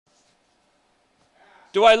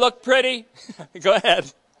Do I look pretty? Go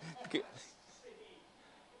ahead.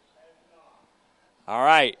 All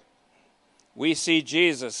right. We see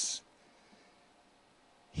Jesus.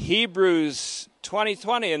 Hebrews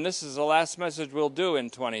 2020, and this is the last message we'll do in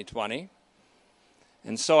 2020.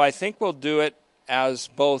 And so I think we'll do it as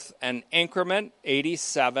both an increment,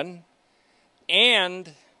 87,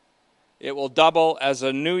 and it will double as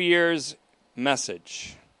a New Year's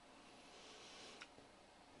message.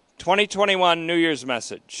 2021 New Year's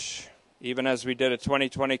message, even as we did a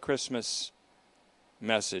 2020 Christmas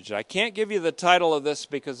message. I can't give you the title of this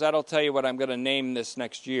because that'll tell you what I'm going to name this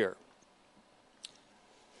next year.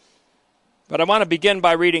 But I want to begin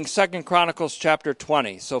by reading 2 Chronicles chapter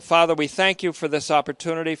 20. So, Father, we thank you for this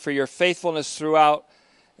opportunity, for your faithfulness throughout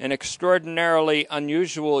an extraordinarily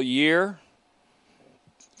unusual year,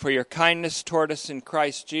 for your kindness toward us in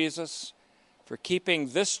Christ Jesus, for keeping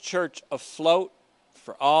this church afloat,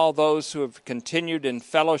 for all those who have continued in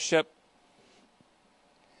fellowship,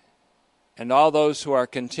 and all those who are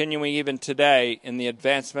continuing even today in the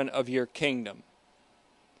advancement of your kingdom.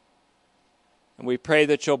 And we pray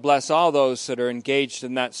that you'll bless all those that are engaged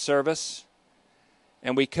in that service.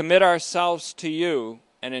 And we commit ourselves to you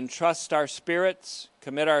and entrust our spirits,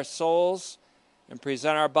 commit our souls, and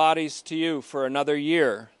present our bodies to you for another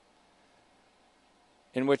year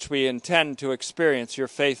in which we intend to experience your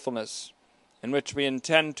faithfulness, in which we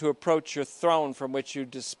intend to approach your throne from which you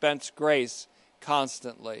dispense grace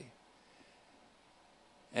constantly,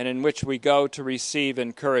 and in which we go to receive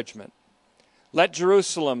encouragement. Let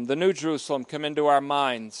Jerusalem, the New Jerusalem, come into our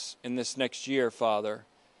minds in this next year, Father,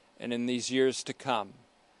 and in these years to come,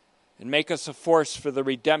 and make us a force for the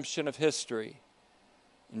redemption of history.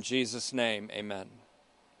 In Jesus' name, amen.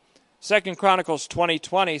 2 Chronicles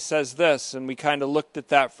 2020 says this, and we kind of looked at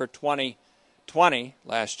that for 2020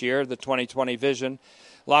 last year, the 2020 vision.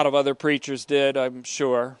 A lot of other preachers did, I'm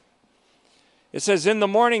sure. It says, in the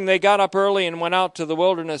morning they got up early and went out to the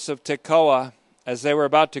wilderness of Tekoa. As they were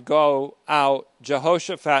about to go out,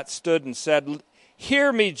 Jehoshaphat stood and said,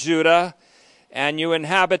 hear me, Judah, and you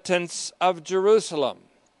inhabitants of Jerusalem.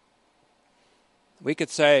 We could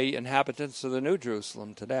say inhabitants of the New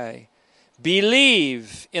Jerusalem today.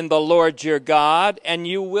 Believe in the Lord your God, and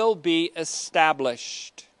you will be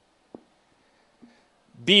established.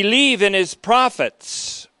 Believe in his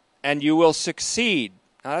prophets, and you will succeed.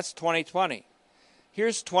 Now that's 2020.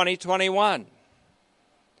 Here's 2021.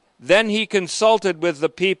 Then he consulted with the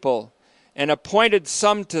people and appointed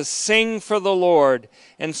some to sing for the Lord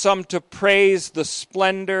and some to praise the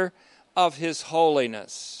splendor of his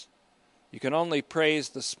holiness. You can only praise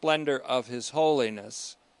the splendor of his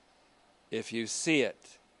holiness if you see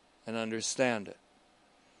it and understand it.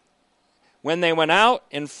 When they went out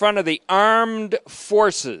in front of the armed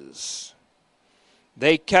forces,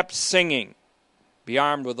 they kept singing. Be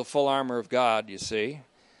armed with the full armor of God, you see.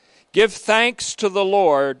 Give thanks to the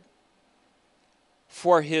Lord,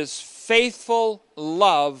 for his faithful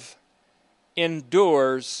love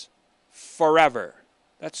endures forever.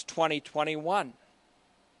 That's 2021.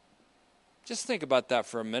 Just think about that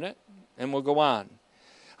for a minute, and we'll go on.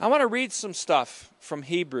 I want to read some stuff from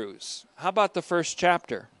Hebrews. How about the first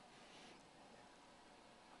chapter?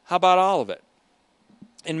 How about all of it?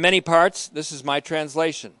 In many parts, this is my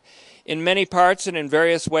translation. In many parts and in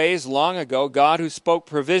various ways, long ago, God, who spoke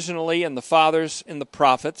provisionally in the fathers and the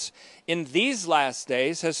prophets, in these last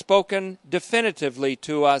days has spoken definitively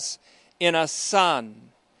to us in a Son,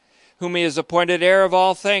 whom he has appointed heir of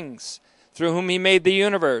all things, through whom he made the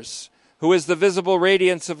universe, who is the visible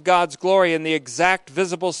radiance of God's glory and the exact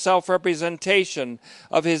visible self-representation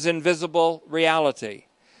of his invisible reality,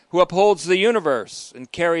 who upholds the universe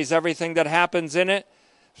and carries everything that happens in it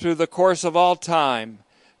through the course of all time,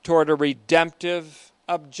 toward a redemptive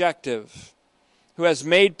objective, who has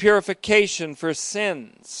made purification for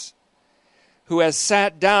sins, who has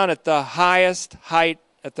sat down at the highest height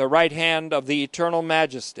at the right hand of the eternal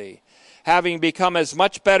majesty, having become as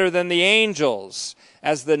much better than the angels,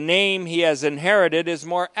 as the name he has inherited is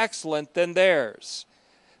more excellent than theirs.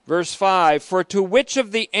 Verse 5, for to which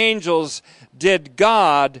of the angels did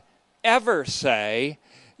God ever say,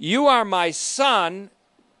 you are my son,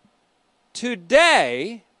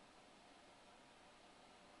 today,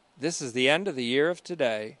 this is the end of the year of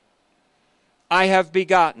today, I have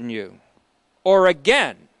begotten you. Or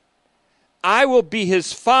again, I will be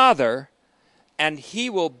his father, and he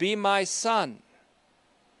will be my son.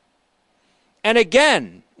 And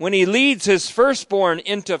again, when he leads his firstborn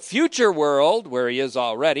into future world, where he is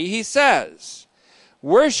already, he says,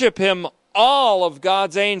 worship him, all of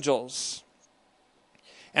God's angels.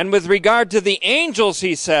 And with regard to the angels,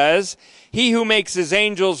 he says, he who makes his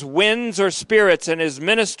angels winds or spirits and his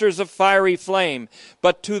ministers of fiery flame.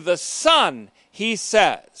 But to the Son, he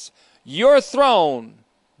says, your throne,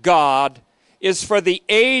 God, is for the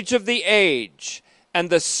age of the age, and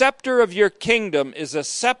the scepter of your kingdom is a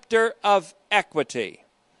scepter of equity.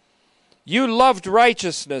 You loved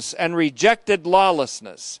righteousness and rejected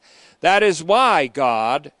lawlessness. That is why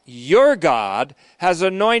God, your God, has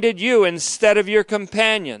anointed you instead of your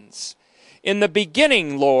companions. In the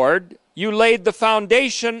beginning, Lord, you laid the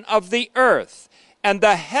foundation of the earth, and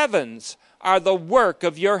the heavens are the work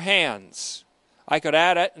of your hands. I could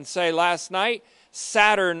add it and say last night,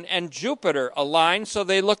 Saturn and Jupiter align so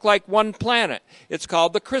they look like one planet. It's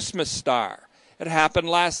called the Christmas star. It happened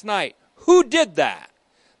last night. Who did that?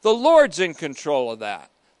 The Lord's in control of that.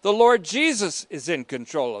 The Lord Jesus is in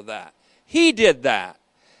control of that. He did that.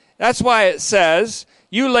 That's why it says,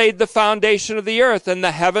 you laid the foundation of the earth, and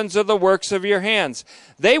the heavens are the works of your hands.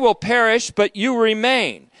 They will perish, but you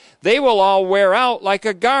remain. They will all wear out like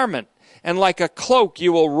a garment, and like a cloak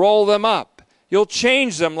you will roll them up. You'll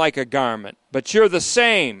change them like a garment, but you're the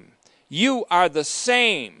same. You are the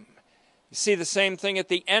same. You see the same thing at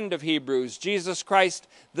the end of Hebrews. Jesus Christ,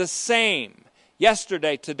 the same.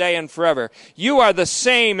 Yesterday, today, and forever. You are the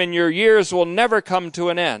same, and your years will never come to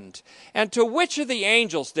an end. And to which of the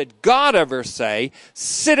angels did God ever say,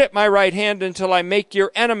 sit at my right hand until I make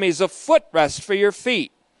your enemies a footrest for your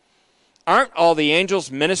feet? Aren't all the angels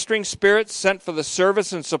ministering spirits sent for the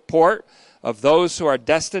service and support of those who are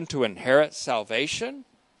destined to inherit salvation?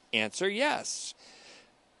 Answer, yes.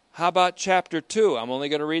 How about chapter 2? I'm only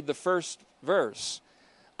going to read the first verse.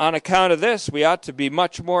 On account of this, we ought to be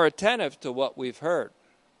much more attentive to what we've heard.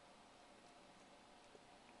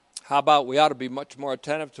 How about we ought to be much more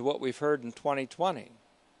attentive to what we've heard in 2020,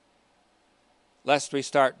 lest we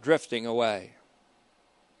start drifting away.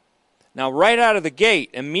 Now, right out of the gate,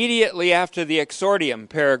 immediately after the exordium,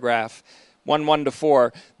 paragraph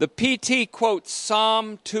 1:1-4, the PT quotes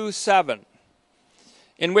Psalm 2:7,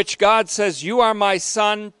 in which God says, you are my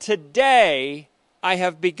son, today I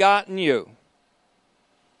have begotten you.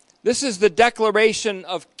 This is the declaration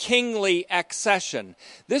of kingly accession.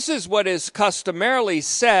 This is what is customarily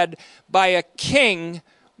said by a king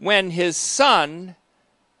when his son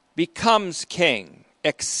becomes king,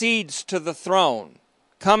 accedes to the throne,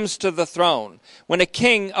 comes to the throne. When a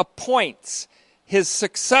king appoints his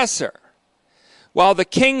successor. While the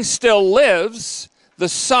king still lives, the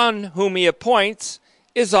son whom he appoints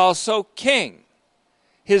is also king,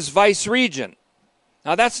 his vice-regent.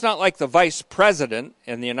 Now, that's not like the vice president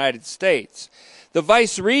in the United States. The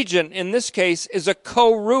vice-regent, in this case, is a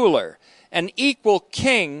co-ruler, an equal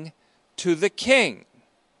king to the king.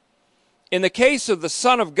 In the case of the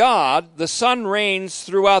Son of God, the Son reigns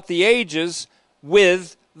throughout the ages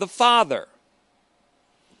with the Father.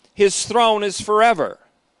 His throne is forever.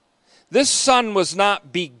 This Son was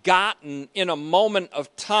not begotten in a moment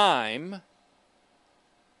of time,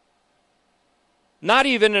 not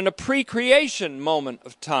even in a pre-creation moment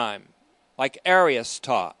of time, like Arius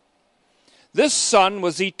taught. This Son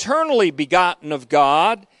was eternally begotten of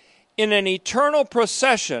God in an eternal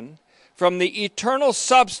procession from the eternal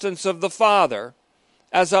substance of the Father,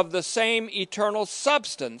 as of the same eternal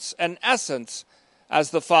substance and essence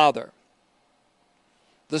as the Father.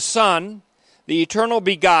 The Son, the eternal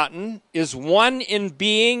begotten, is one in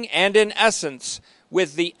being and in essence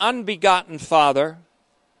with the unbegotten Father,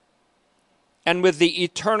 and with the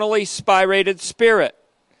eternally spirated Spirit,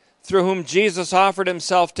 through whom Jesus offered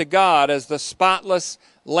himself to God as the spotless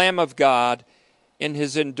Lamb of God in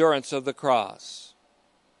his endurance of the cross.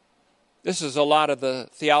 This is a lot of the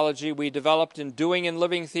theology we developed in Doing and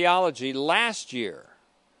Living Theology last year.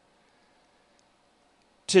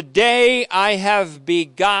 Today I have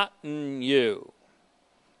begotten you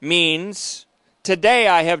means today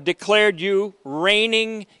I have declared you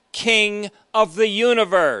reigning king of the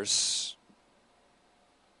universe.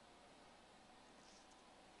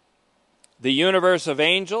 The universe of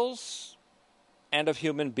angels and of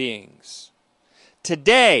human beings.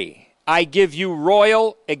 Today, I give you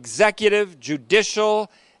royal, executive, judicial,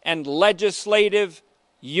 and legislative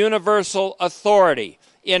universal authority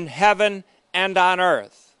in heaven and on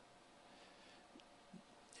earth.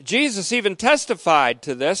 Jesus even testified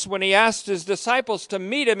to this when he asked his disciples to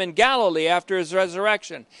meet him in Galilee after his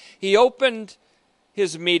resurrection. He opened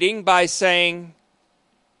his meeting by saying,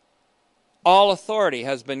 all authority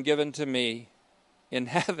has been given to me in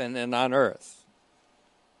heaven and on earth.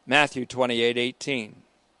 Matthew 28:18.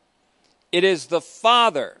 It is the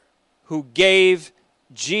Father who gave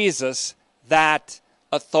Jesus that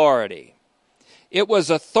authority. It was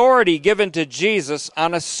authority given to Jesus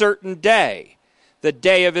on a certain day, the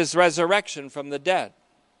day of his resurrection from the dead.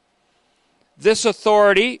 This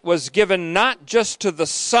authority was given not just to the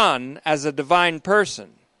Son as a divine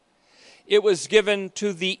person. It was given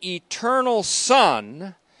to the eternal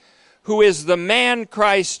Son, who is the man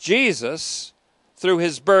Christ Jesus, through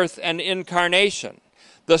his birth and incarnation,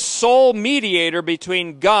 the sole mediator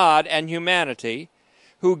between God and humanity,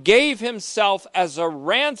 who gave himself as a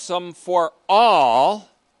ransom for all,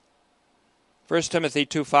 1 Timothy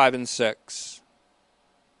 2, 5, and 6,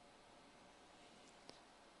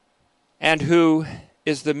 and who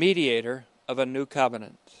is the mediator of a new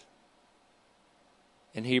covenant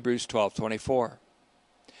in Hebrews 12:24.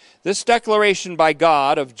 This declaration by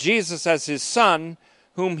God of Jesus as his Son,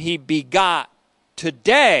 whom he begot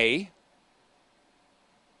today,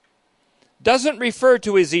 doesn't refer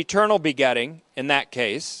to his eternal begetting in that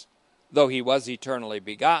case, though he was eternally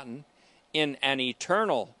begotten, in an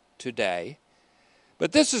eternal today.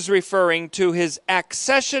 But this is referring to his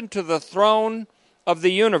accession to the throne of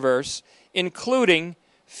the universe, including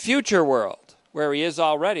future world, where he is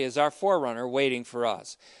already as our forerunner waiting for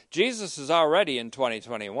us. Jesus is already in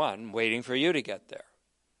 2021 waiting for you to get there.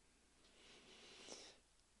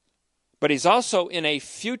 But he's also in a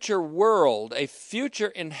future world, a future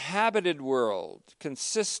inhabited world,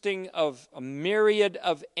 consisting of a myriad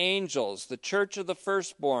of angels, the church of the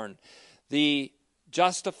firstborn, the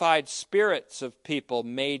justified spirits of people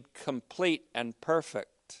made complete and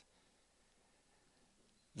perfect,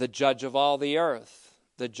 the judge of all the earth,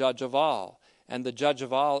 the judge of all. And the judge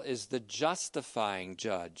of all is the justifying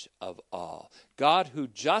judge of all. God who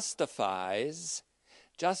justifies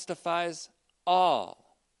all.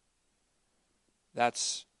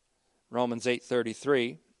 That's Romans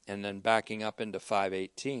 8:33, and then backing up into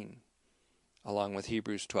 5:18, along with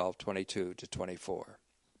Hebrews 12:22 to 24.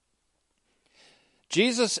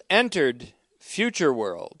 Jesus entered future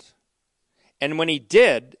world, and when he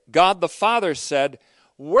did, God the Father said,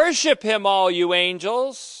 "Worship him, all you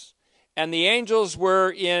angels." And the angels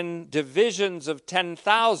were in divisions of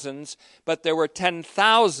 10,000s, but there were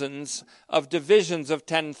 10,000s of divisions of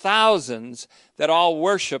 10,000s that all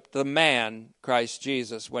worshiped the man, Christ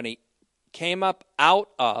Jesus, when he came up out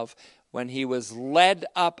of, when he was led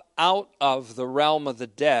up out of the realm of the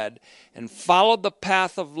dead and followed the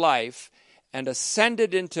path of life and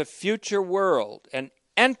ascended into future world and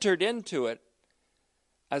entered into it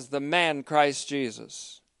as the man, Christ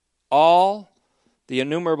Jesus. All the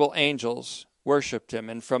innumerable angels worshipped him.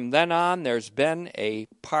 And from then on, there's been a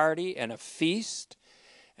party and a feast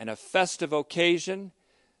and a festive occasion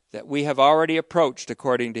that we have already approached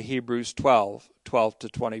according to Hebrews 12 to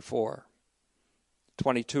 24.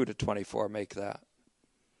 22 to 24 make that.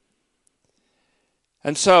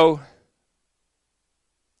 And so,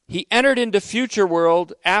 he entered into future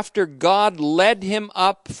world after God led him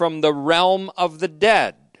up from the realm of the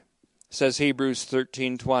dead, says Hebrews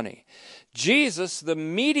 13:20. Jesus, the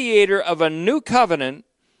mediator of a new covenant,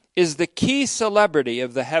 is the key celebrity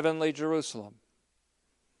of the heavenly Jerusalem.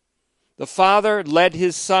 The Father led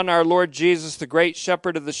his Son, our Lord Jesus, the great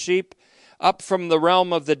shepherd of the sheep, up from the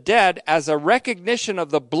realm of the dead as a recognition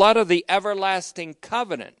of the blood of the everlasting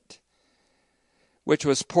covenant, which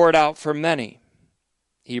was poured out for many.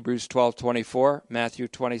 Hebrews 12:24, Matthew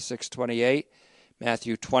 26:28,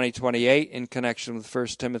 Matthew 20:28 in connection with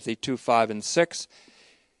 1 Timothy 2:5 and 6.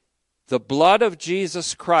 The blood of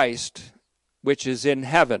Jesus Christ, which is in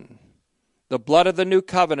heaven, the blood of the new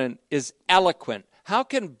covenant, is eloquent. How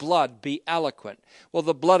can blood be eloquent? Well,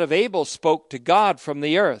 the blood of Abel spoke to God from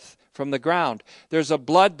the earth, from the ground. There's a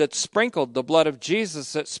blood that's sprinkled, the blood of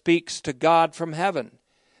Jesus, that speaks to God from heaven,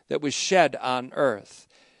 that was shed on earth.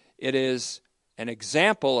 It is an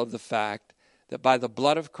example of the fact that by the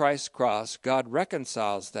blood of Christ's cross, God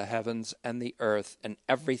reconciles the heavens and the earth and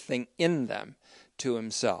everything in them to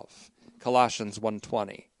himself. Colossians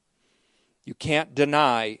 1:20. You can't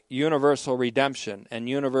deny universal redemption and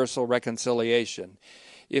universal reconciliation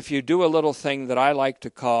if you do a little thing that I like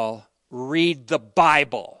to call read the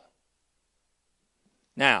Bible.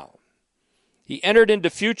 Now, he entered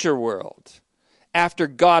into future world after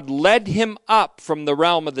God led him up from the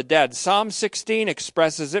realm of the dead. Psalm 16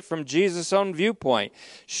 expresses it from Jesus' own viewpoint.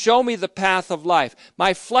 Show me the path of life.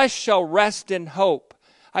 My flesh shall rest in hope.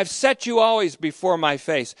 I've set you always before my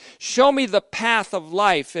face. Show me the path of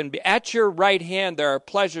life, and at your right hand there are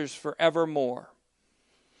pleasures forevermore.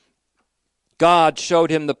 God showed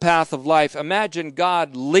him the path of life. Imagine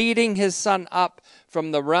God leading his Son up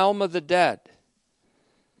from the realm of the dead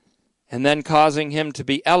and then causing him to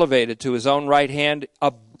be elevated to his own right hand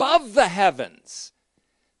above the heavens.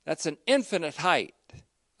 That's an infinite height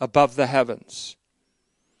above the heavens.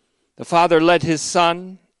 The Father led his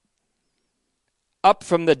Son up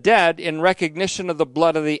from the dead in recognition of the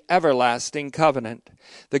blood of the everlasting covenant.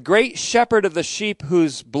 The great shepherd of the sheep,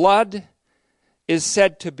 whose blood is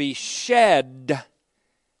said to be shed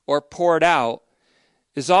or poured out,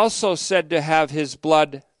 is also said to have his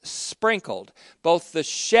blood sprinkled. Both the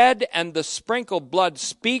shed and the sprinkled blood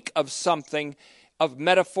speak of something of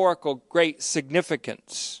metaphorical great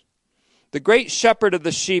significance. The great shepherd of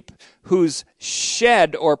the sheep, whose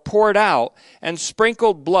shed or poured out and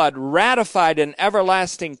sprinkled blood ratified an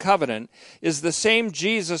everlasting covenant, is the same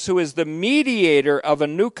Jesus who is the mediator of a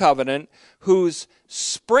new covenant, whose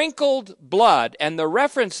sprinkled blood, and the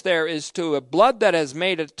reference there is to a blood that has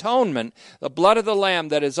made atonement, the blood of the Lamb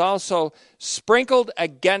that is also sprinkled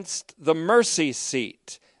against the mercy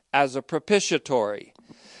seat as a propitiatory.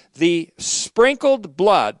 The sprinkled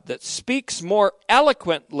blood that speaks more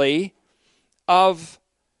eloquently of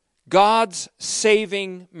God's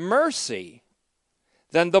saving mercy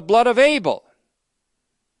than the blood of Abel.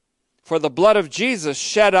 For the blood of Jesus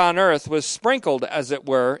shed on earth was sprinkled, as it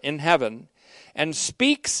were, in heaven, and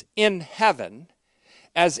speaks in heaven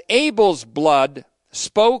as Abel's blood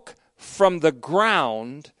spoke from the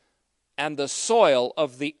ground and the soil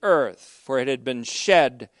of the earth, for it had been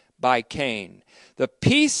shed by Cain. The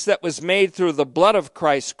peace that was made through the blood of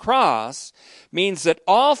Christ's cross means that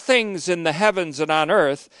all things in the heavens and on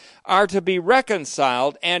earth are to be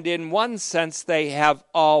reconciled, and in one sense they have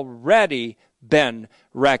already been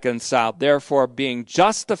reconciled. Therefore, being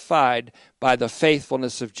justified by the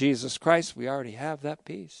faithfulness of Jesus Christ, we already have that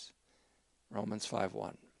peace. Romans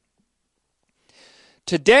 5:1.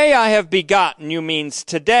 Today I have begotten you means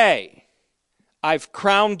today I've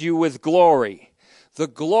crowned you with glory. The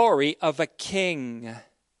glory of a king,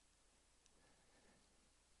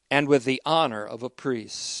 and with the honor of a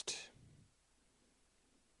priest.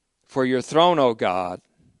 For your throne, O God,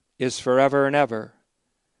 is forever and ever.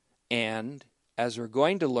 And, as we're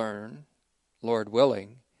going to learn, Lord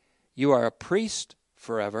willing, you are a priest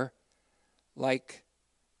forever, like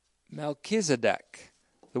Melchizedek.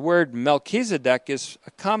 The word Melchizedek is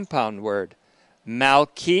a compound word.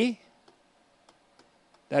 Malchi,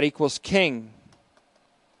 that equals king.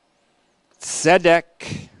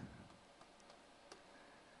 Tzedek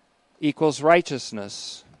equals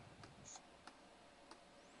righteousness.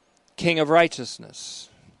 King of righteousness.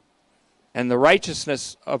 And the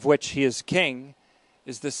righteousness of which he is king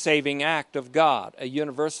is the saving act of God, a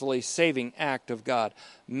universally saving act of God.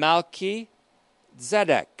 Malchi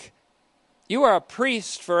Zedek. You are a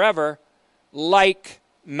priest forever, like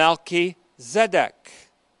Melchizedek,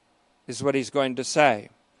 is what he's going to say.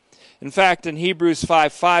 In fact, in Hebrews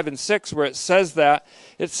 5:5 and 6, where it says that,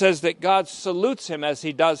 it says that God salutes him as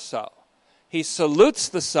he does so. He salutes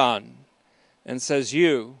the Son and says,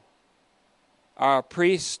 you are a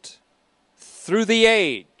priest through the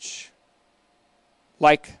age,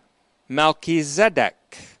 like Melchizedek.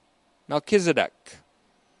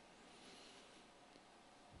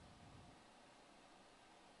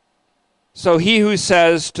 So he who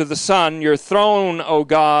says to the Son, your throne, O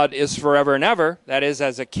God, is forever and ever, that is,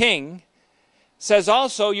 as a king, says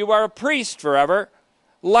also you are a priest forever,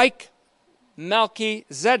 like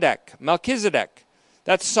Melchizedek.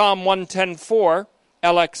 That's Psalm 110:4,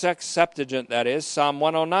 LXX Septuagint, that is, Psalm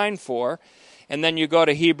 109:4, and then you go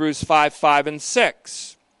to Hebrews 5:5 and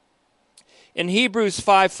 6. In Hebrews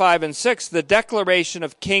 5:5 and 6, the declaration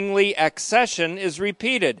of kingly accession is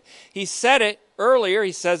repeated. He said it earlier,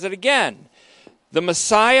 he says it again. The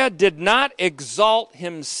Messiah did not exalt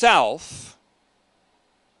himself.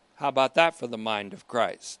 How about that for the mind of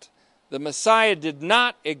Christ? The Messiah did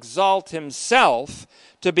not exalt himself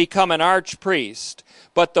to become an archpriest,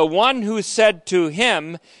 but the one who said to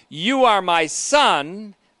him, you are my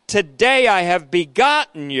son, today I have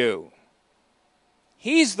begotten you.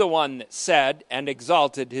 He's the one that said and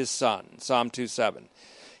exalted his son, Psalm 2:7.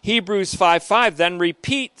 Hebrews 5:5 then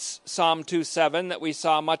repeats Psalm 2:7 that we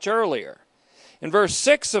saw much earlier. In verse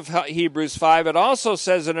 6 of Hebrews 5, it also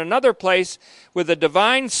says in another place, with a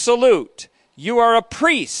divine salute, you are a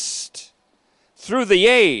priest through the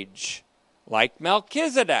age, like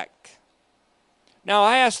Melchizedek. Now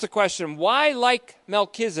I ask the question, why like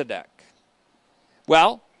Melchizedek?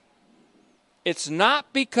 Well, it's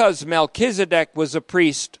not because Melchizedek was a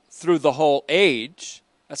priest through the whole age.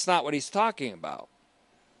 That's not what he's talking about.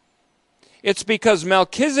 It's because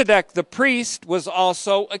Melchizedek the priest was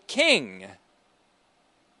also a king.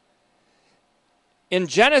 In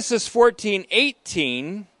Genesis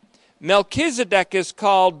 14:18, Melchizedek is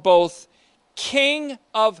called both King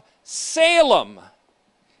of Salem.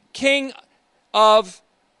 King of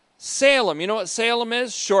Salem. You know what Salem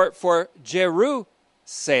is? Short for Jerusalem.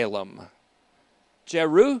 Jerusalem.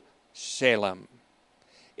 Jerusalem.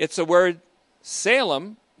 It's a word,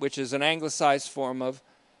 Salem, which is an anglicized form of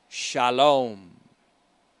shalom,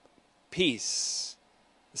 peace,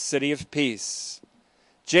 the city of peace.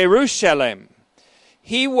 Jerusalem.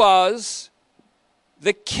 He was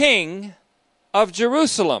the king of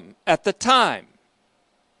Jerusalem at the time.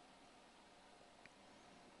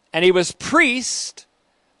 And he was priest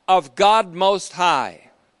of God Most High.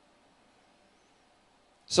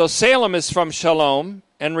 So Salem is from Shalom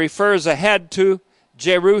and refers ahead to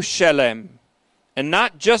Jerusalem, and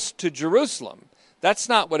not just to Jerusalem. That's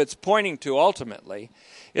not what it's pointing to ultimately.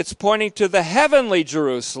 It's pointing to the heavenly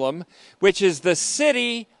Jerusalem, which is the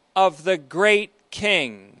city of the great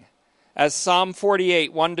king, as Psalm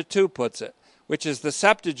 48, 1-2 puts it, which is the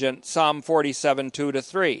Septuagint, Psalm 47,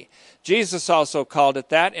 2-3. Jesus also called it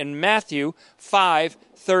that in Matthew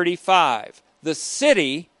 5:35. The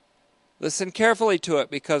city, listen carefully to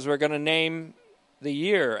it because we're going to name the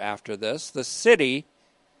year after this, the city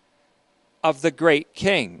of the great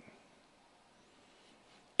king.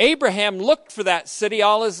 Abraham looked for that city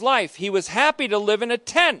all his life. He was happy to live in a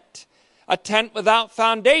tent without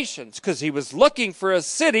foundations, because he was looking for a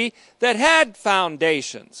city that had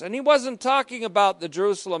foundations. And he wasn't talking about the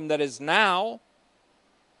Jerusalem that is now.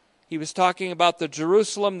 He was talking about the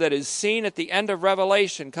Jerusalem that is seen at the end of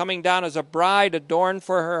Revelation, coming down as a bride adorned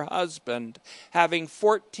for her husband, having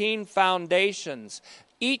 14 foundations,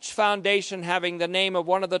 each foundation having the name of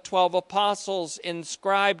one of the 12 apostles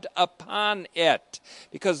inscribed upon it,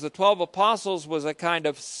 because the 12 apostles was a kind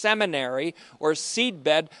of seminary or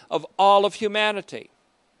seedbed of all of humanity.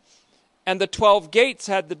 And the 12 gates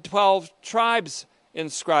had the 12 tribes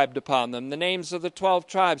inscribed upon them, the names of the 12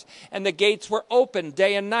 tribes. And the gates were open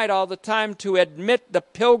day and night all the time to admit the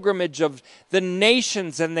pilgrimage of the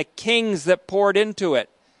nations and the kings that poured into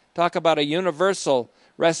it. Talk about a universal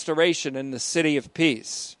restoration in the city of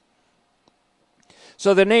peace.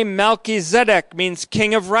 So the name Melchizedek means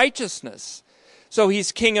king of righteousness. So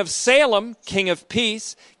he's king of Salem, king of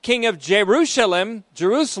peace, king of Jerusalem,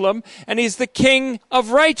 and he's the king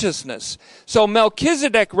of righteousness. So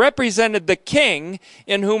Melchizedek represented the king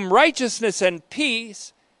in whom righteousness and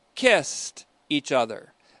peace kissed each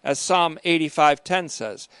other. As Psalm 85:10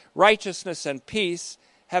 says, righteousness and peace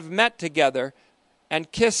have met together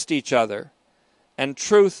and kissed each other, and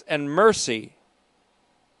truth and mercy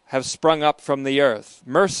have sprung up from the earth.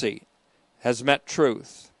 Mercy has met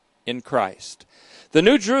truth in Christ. The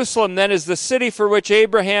New Jerusalem then is the city for which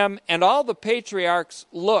Abraham and all the patriarchs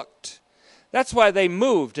looked. That's why they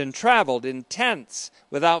moved and traveled in tents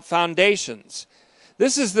without foundations.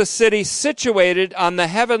 This is the city situated on the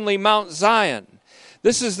heavenly Mount Zion.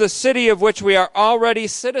 This is the city of which we are already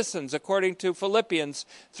citizens, according to Philippians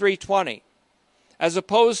 3:20. As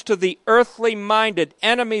opposed to the earthly-minded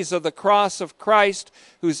enemies of the cross of Christ,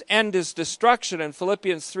 whose end is destruction, in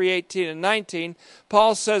Philippians 3:18 and 19,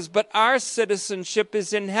 Paul says, but our citizenship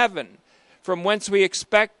is in heaven, from whence we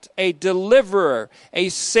expect a deliverer, a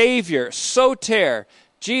savior, soter,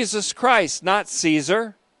 Jesus Christ, not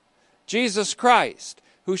Caesar, Jesus Christ,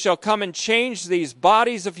 who shall come and change these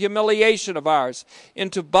bodies of humiliation of ours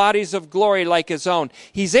into bodies of glory like his own.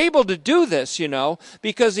 He's able to do this,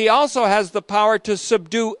 because he also has the power to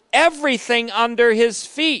subdue everything under his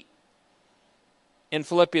feet. In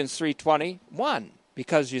Philippians 3:21,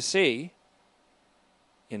 because you see,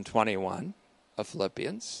 in 21 of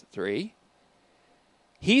Philippians 3,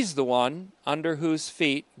 he's the one under whose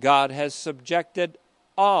feet God has subjected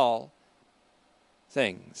all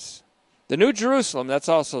things. The New Jerusalem, that's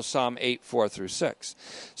also Psalm 8, 4-6.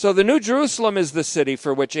 So the New Jerusalem is the city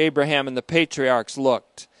for which Abraham and the patriarchs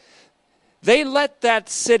looked. They let that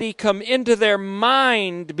city come into their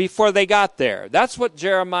mind before they got there. That's what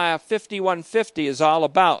Jeremiah 51:50 is all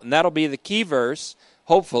about. And that'll be the key verse,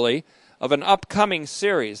 hopefully, of an upcoming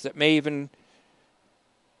series that may even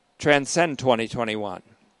transcend 2021.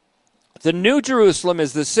 The New Jerusalem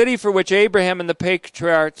is the city for which Abraham and the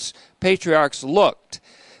patriarchs looked.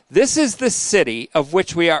 This is the city of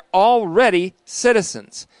which we are already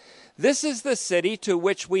citizens. This is the city to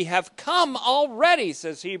which we have come already,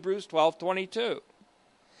 says Hebrews 12:22.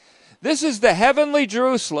 This is the heavenly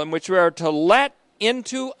Jerusalem which we are to let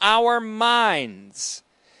into our minds.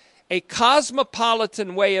 A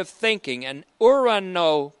cosmopolitan way of thinking, an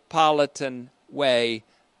uranopolitan way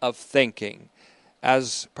of thinking,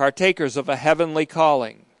 as partakers of a heavenly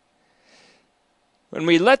calling. When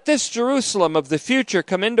we let this Jerusalem of the future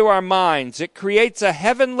come into our minds, it creates a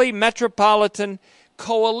heavenly metropolitan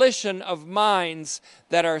coalition of minds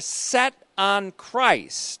that are set on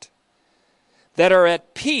Christ, that are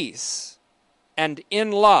at peace and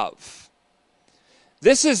in love.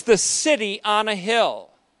 This is the city on a hill.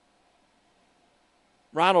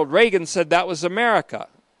 Ronald Reagan said that was America.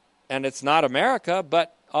 And it's not America,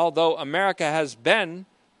 but although America has been,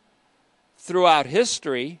 throughout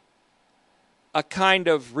history, a kind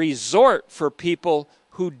of resort for people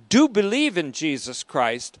who do believe in Jesus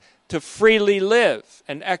Christ to freely live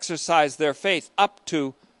and exercise their faith up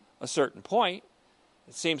to a certain point.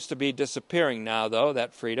 It seems to be disappearing now, though,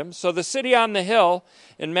 that freedom. So the city on the hill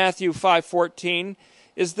in Matthew 5:14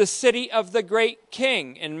 is the city of the great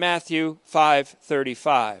king in Matthew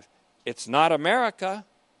 5:35. It's not America.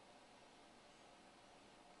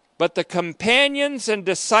 But the companions and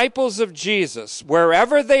disciples of Jesus,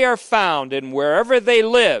 wherever they are found and wherever they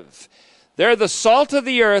live, they're the salt of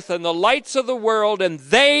the earth and the lights of the world, and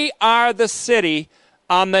they are the city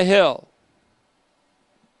on the hill.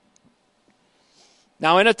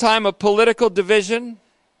 Now, in a time of political division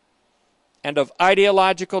and of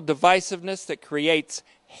ideological divisiveness that creates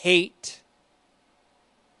hate,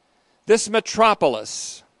 this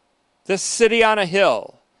metropolis, this city on a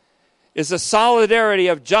hill, is a solidarity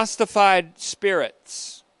of justified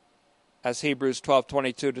spirits, as Hebrews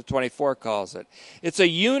 12:22-24 calls it. It's a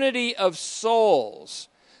unity of souls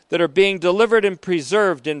that are being delivered and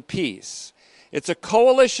preserved in peace. It's a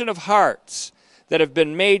coalition of hearts that have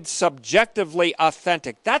been made subjectively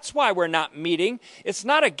authentic. That's why we're not meeting. It's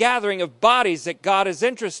not a gathering of bodies that God is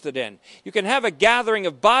interested in. You can have a gathering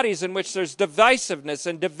of bodies in which there's divisiveness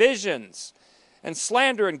and divisions and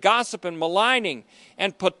slander and gossip and maligning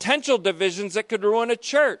and potential divisions that could ruin a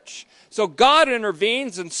church. So God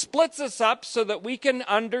intervenes and splits us up so that we can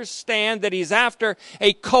understand that he's after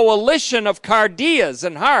a coalition of cardias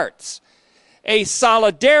and hearts, a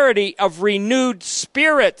solidarity of renewed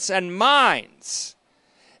spirits and minds,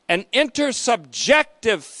 an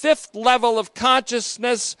intersubjective fifth level of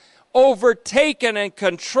consciousness overtaken and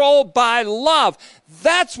controlled by love.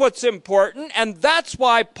 That's what's important, and that's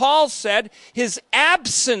why Paul said his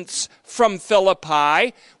absence from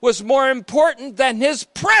Philippi was more important than his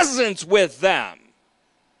presence with them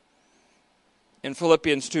in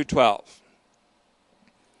Philippians 2:12.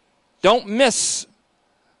 Don't miss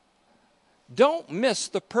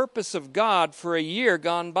the purpose of God for a year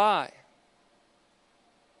gone by.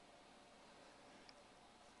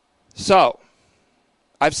 So,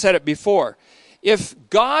 I've said it before. If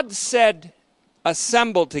God said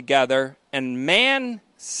assemble together and man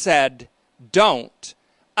said don't,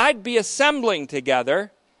 I'd be assembling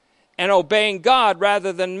together and obeying God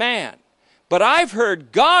rather than man. But I've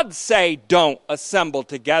heard God say don't assemble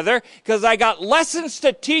together because I got lessons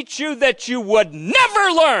to teach you that you would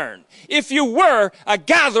never learn if you were a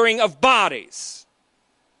gathering of bodies.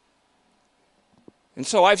 And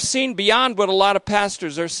so I've seen beyond what a lot of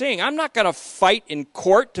pastors are seeing. I'm not going to fight in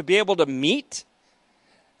court to be able to meet.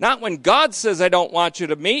 Not when God says I don't want you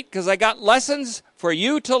to meet, because I got lessons for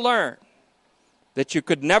you to learn that you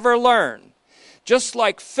could never learn. Just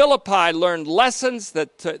like Philippi learned lessons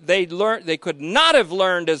that they could not have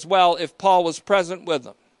learned as well if Paul was present with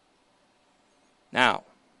them. Now,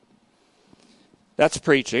 that's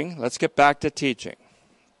preaching. Let's get back to teaching.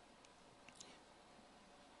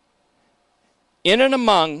 In and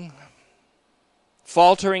among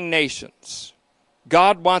faltering nations,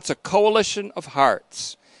 God wants a coalition of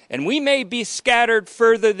hearts. And we may be scattered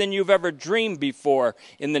further than you've ever dreamed before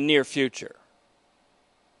in the near future.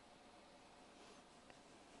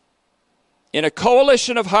 In a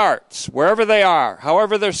coalition of hearts, wherever they are,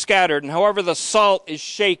 however they're scattered, and however the salt is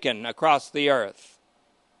shaken across the earth.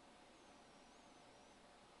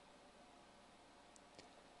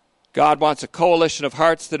 God wants a coalition of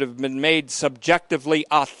hearts that have been made subjectively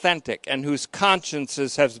authentic and whose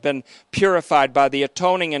consciences have been purified by the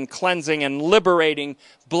atoning and cleansing and liberating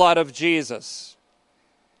blood of Jesus.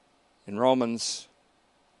 In Romans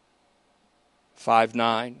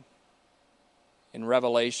 5:9, in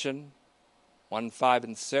Revelation 1:5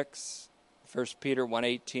 and 6, 1 Peter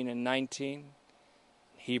 1:18 and 19,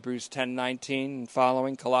 Hebrews 10:19 and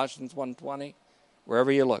following, Colossians 1:20, wherever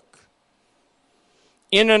you look.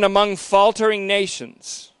 In and among faltering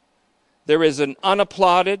nations, there is an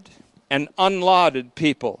unapplauded and unlauded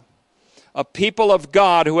people, a people of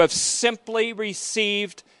God who have simply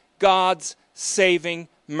received God's saving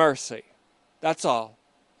mercy. That's all.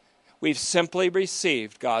 We've simply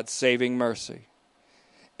received God's saving mercy.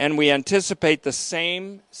 And we anticipate the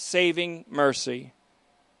same saving mercy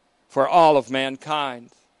for all of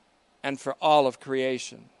mankind and for all of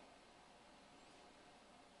creation.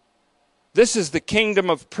 This is the kingdom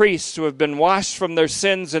of priests who have been washed from their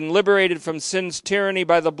sins and liberated from sin's tyranny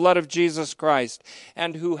by the blood of Jesus Christ,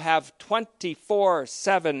 and who have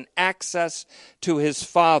 24/7 access to his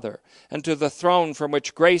Father and to the throne from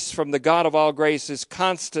which grace from the God of all grace is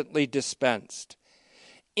constantly dispensed.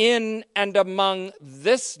 In and among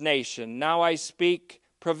this nation, now I speak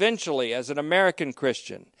provincially as an American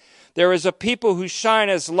Christian, there is a people who shine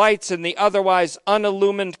as lights in the otherwise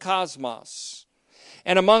unillumined cosmos.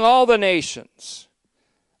 And among all the nations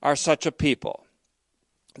are such a people.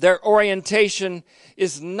 Their orientation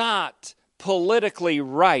is not politically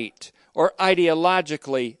right or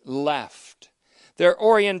ideologically left. Their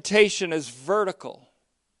orientation is vertical.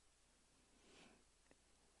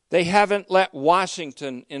 They haven't let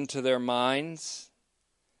Washington into their minds.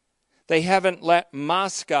 They haven't let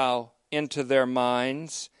Moscow into their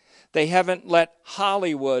minds. They haven't let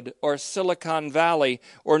Hollywood or Silicon Valley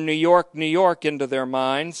or New York into their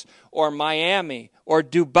minds, or Miami or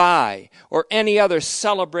Dubai or any other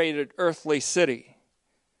celebrated earthly city.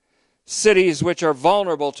 Cities which are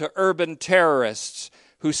vulnerable to urban terrorists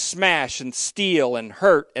who smash and steal and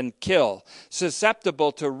hurt and kill,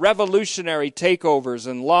 susceptible to revolutionary takeovers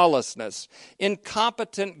and lawlessness,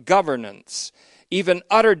 incompetent governance, even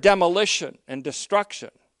utter demolition and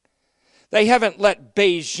destruction. They haven't let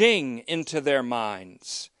Beijing into their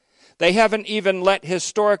minds. They haven't even let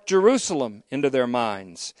historic Jerusalem into their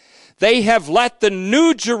minds. They have let the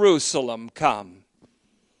New Jerusalem come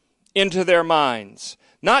into their minds.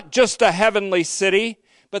 Not just a heavenly city,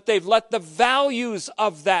 but they've let the values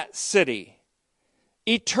of that city,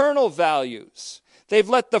 eternal values. They've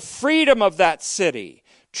let the freedom of that city,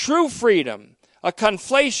 true freedom, a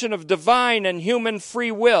conflation of divine and human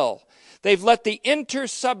free will. They've let the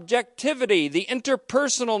intersubjectivity, the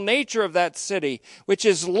interpersonal nature of that city, which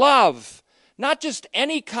is love, not just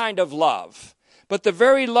any kind of love, but the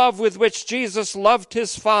very love with which Jesus loved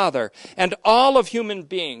his Father and all of human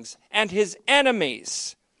beings and his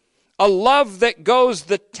enemies. A love that goes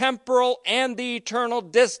the temporal and the eternal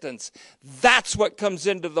distance. That's what comes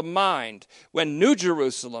into the mind when New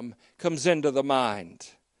Jerusalem comes into the mind.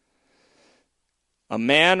 A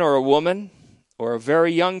man or a woman, or a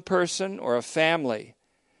very young person or a family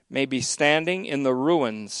may be standing in the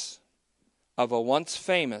ruins of a once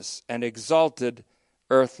famous and exalted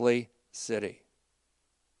earthly city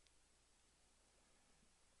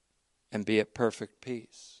and be at perfect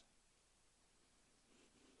peace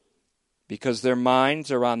because their minds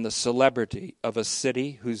are on the celebrity of a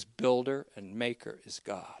city whose builder and maker is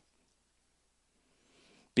God.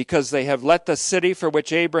 Because they have let the city for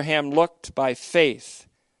which Abraham looked by faith,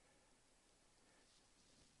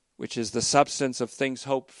 which is the substance of things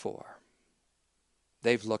hoped for.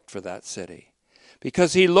 They've looked for that city.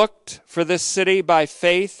 Because he looked for this city by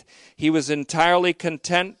faith, he was entirely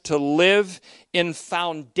content to live in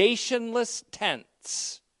foundationless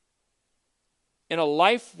tents, in a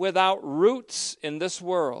life without roots in this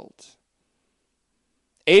world.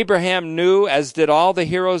 Abraham knew, as did all the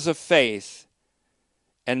heroes of faith,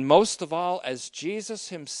 and most of all, as Jesus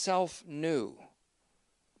himself knew,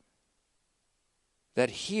 that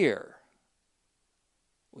here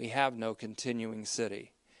we have no continuing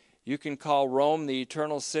city. You can call Rome the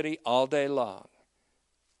eternal city all day long.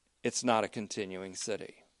 It's not a continuing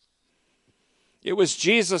city. It was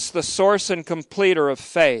Jesus, the source and completer of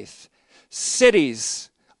faith. Cities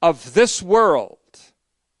of this world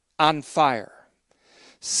on fire.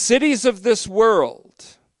 Cities of this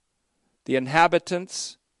world, the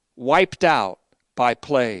inhabitants wiped out by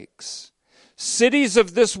plagues. Cities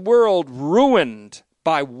of this world ruined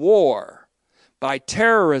by war, by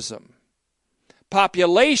terrorism.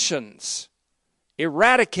 Populations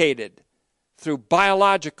eradicated through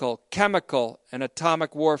biological, chemical, and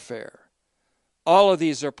atomic warfare. All of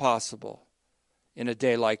these are possible in a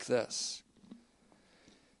day like this.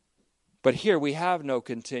 But here we have no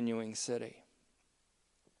continuing city.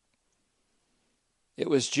 It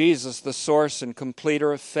was Jesus, the source and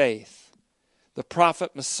completer of faith, the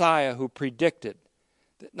prophet Messiah, who predicted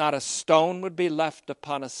that not a stone would be left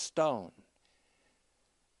upon a stone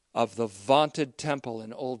of the vaunted temple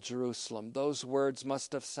in Old Jerusalem. Those words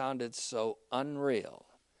must have sounded so unreal,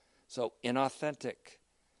 so inauthentic,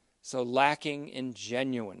 so lacking in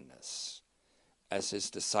genuineness. As his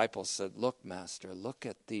disciples said, "Look, Master, look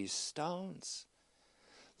at these stones.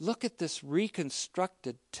 Look at this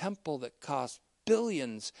reconstructed temple that cost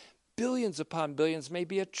billions upon billions,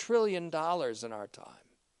 maybe $1 trillion in our time.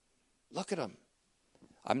 Look at them.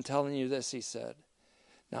 I'm telling you this," he said.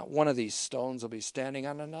 Not one of these stones will be standing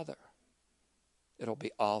on another. It'll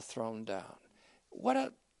be all thrown down. What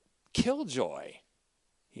a killjoy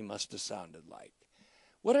he must have sounded like.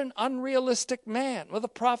 What an unrealistic man. Well, the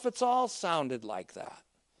prophets all sounded like that.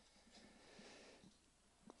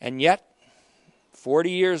 And yet,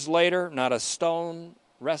 40 years later, not a stone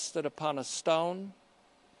rested upon a stone.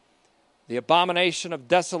 The abomination of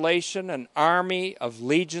desolation, an army of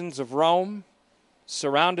legions of Rome,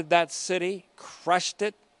 surrounded that city, crushed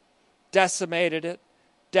it, decimated it,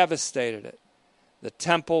 devastated it. The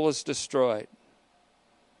temple was destroyed.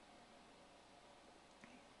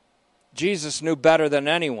 Jesus knew better than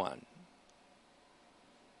anyone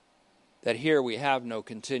that here we have no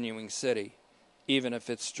continuing city, even if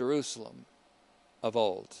it's Jerusalem of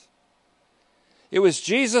old. It was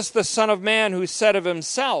Jesus, the Son of Man, who said of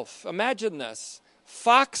himself, imagine this,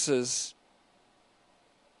 foxes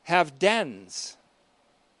have dens,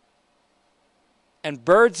 and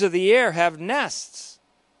birds of the air have nests.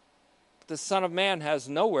 But the Son of Man has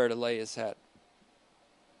nowhere to lay his head.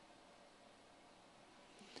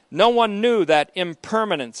 No one knew that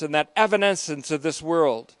impermanence and that evanescence of this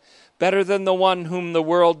world better than the one whom the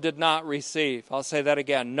world did not receive. I'll say that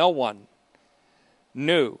again. No one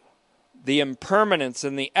knew the impermanence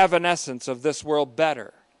and the evanescence of this world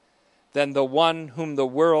better than the one whom the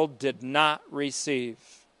world did not receive.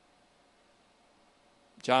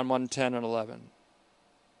 John 1:10 and 11.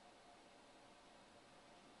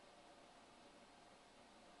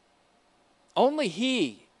 Only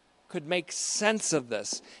he could make sense of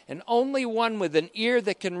this. And only one with an ear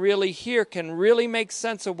that can really hear can really make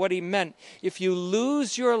sense of what he meant. If you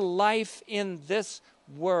lose your life in this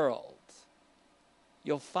world,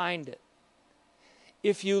 you'll find it.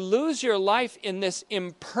 If you lose your life in this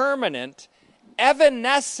impermanent,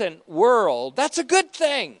 evanescent world, that's a good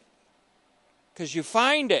thing, because you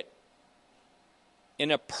find it. In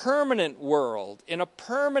a permanent world, in a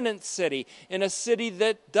permanent city, in a city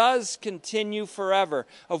that does continue forever,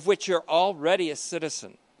 of which you're already a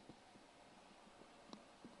citizen.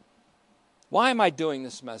 Why am I doing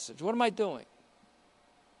this message? What am I doing?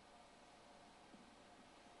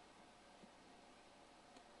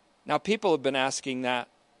 Now, people have been asking that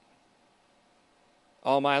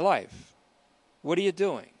all my life. What are you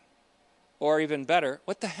doing? Or even better,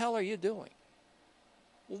 what the hell are you doing?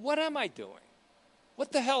 What am I doing?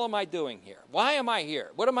 What the hell am I doing here? Why am I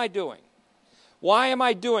here? What am I doing? Why am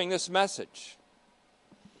I doing this message?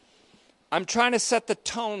 I'm trying to set the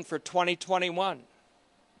tone for 2021.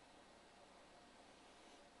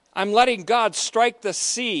 I'm letting God strike the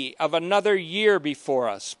sea of another year before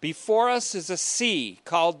us. Before us is a sea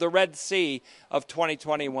called the Red Sea of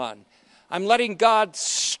 2021. I'm letting God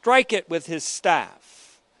strike it with his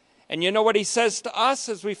staff. And you know what he says to us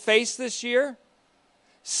as we face this year?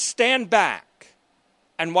 Stand back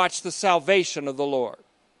and watch the salvation of the Lord.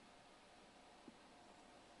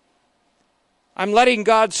 I'm letting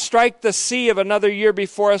God strike the sea of another year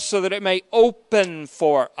before us so that it may open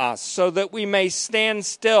for us, so that we may stand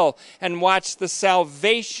still and watch the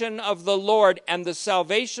salvation of the Lord. And the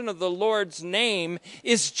salvation of the Lord's name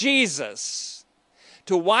is Jesus.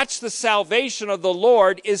 To watch the salvation of the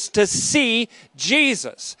Lord is to see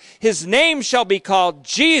Jesus. His name shall be called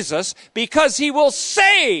Jesus because he will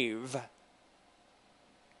save.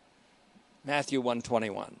 Matthew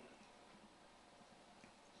 1:21.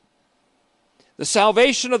 The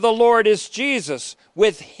salvation of the Lord is Jesus,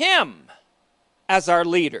 with him as our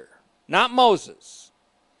leader, not Moses.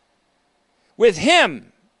 With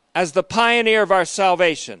him as the pioneer of our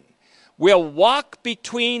salvation, we'll walk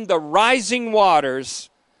between the rising waters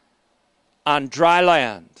on dry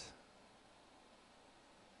land.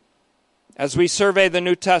 As we survey the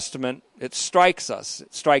New Testament, it strikes us,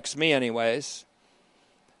 it strikes me anyways,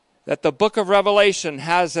 that the book of Revelation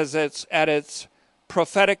has at its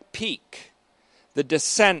prophetic peak the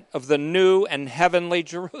descent of the new and heavenly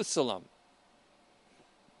Jerusalem,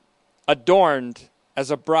 adorned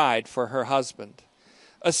as a bride for her husband.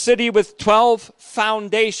 A city with 12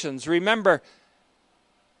 foundations. Remember,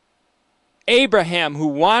 Abraham, who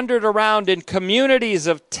wandered around in communities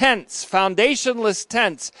of tents, foundationless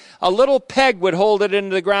tents. A little peg would hold it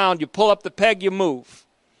into the ground. You pull up the peg, you move.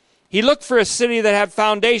 He looked for a city that had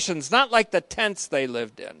foundations, not like the tents they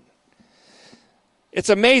lived in. It's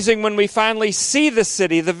amazing when we finally see the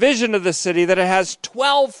city, the vision of the city, that it has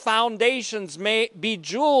 12 foundations,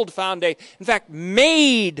 bejeweled foundations. In fact,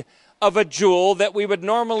 made of a jewel that we would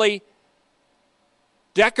normally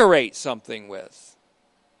decorate something with.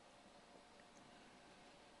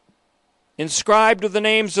 inscribed with the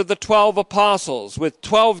names of the 12 apostles, with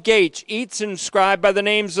 12 gates, each inscribed by the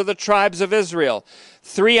names of the tribes of Israel,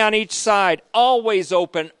 3 on each side, always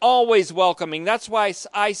open, always welcoming. That's why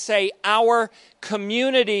I say our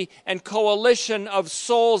community and coalition of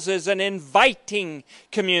souls is an inviting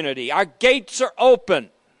community. Our gates are open.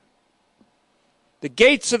 The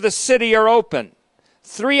gates of the city are open,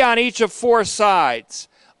 3 on each of 4 sides,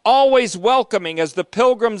 always welcoming as the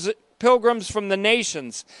pilgrims from the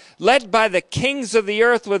nations, led by the kings of the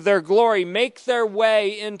earth with their glory, make their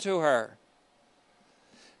way into her.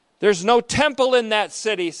 There's no temple in that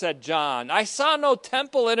city, said John. I saw no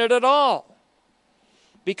temple in it at all,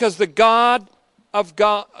 because the God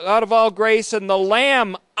of all grace and the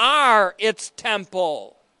Lamb are its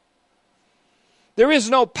temple. There is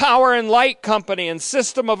no power and light company and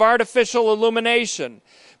system of artificial illumination,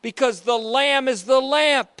 because the Lamb is the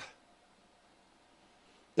lamp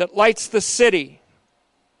that lights the city.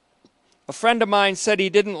 A friend of mine said he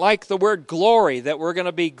didn't like the word glory, that we're going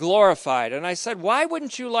to be glorified. And I said, why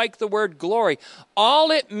wouldn't you like the word glory? All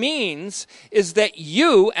it means is that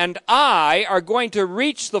you and I are going to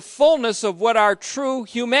reach the fullness of what our true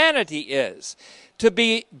humanity is. To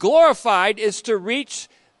be glorified is to reach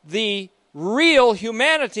the real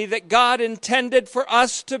humanity that God intended for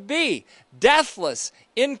us to be. Deathless,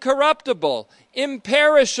 incorruptible,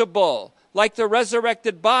 imperishable, like the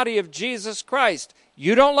resurrected body of Jesus Christ.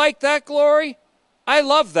 You don't like that glory? I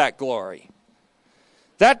love that glory.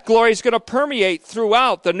 That glory is going to permeate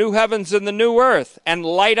throughout the new heavens and the new earth and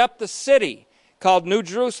light up the city called New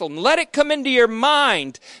Jerusalem. Let it come into your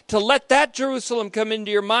mind. To let that Jerusalem come into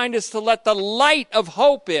your mind is to let the light of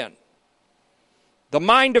hope in, the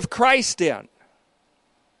mind of Christ in.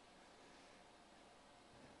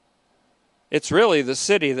 It's really the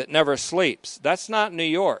city that never sleeps. That's not New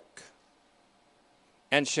York.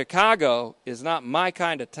 And Chicago is not my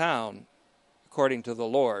kind of town, according to the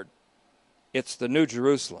Lord. It's the New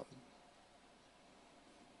Jerusalem.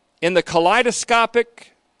 In the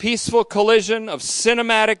kaleidoscopic, peaceful collision of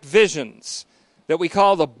cinematic visions that we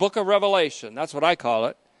call the Book of Revelation, that's what I call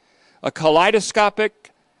it, a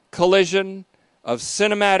kaleidoscopic collision of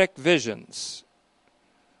cinematic visions.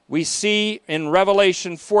 We see in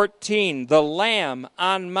Revelation 14 the Lamb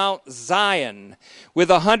on Mount Zion with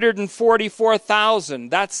 144,000.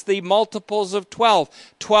 That's the multiples of 12.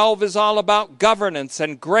 12 is all about governance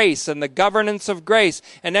and grace and the governance of grace.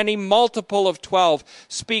 And any multiple of 12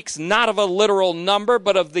 speaks not of a literal number,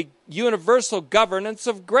 but of the universal governance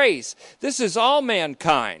of grace. This is all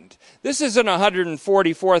mankind. This isn't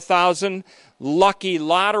 144,000 lucky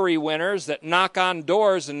lottery winners that knock on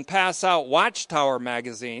doors and pass out Watchtower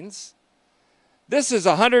magazines. This is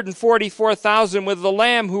 144,000 with the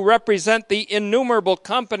Lamb, who represent the innumerable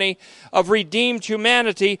company of redeemed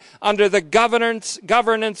humanity under the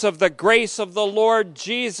governance of the grace of the Lord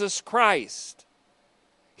Jesus Christ.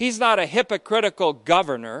 He's not a hypocritical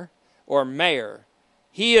governor or mayor.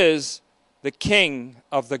 He is the king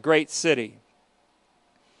of the great city.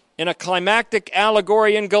 In a climactic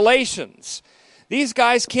allegory in Galatians, these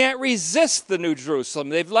guys can't resist the New Jerusalem.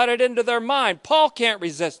 They've let it into their mind. Paul can't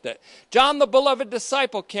resist it. John, the beloved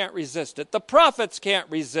disciple, can't resist it. The prophets can't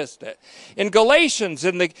resist it. In Galatians,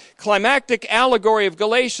 in the climactic allegory of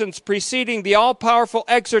Galatians preceding the all-powerful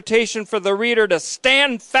exhortation for the reader to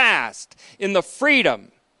stand fast in the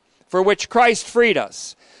freedom for which Christ freed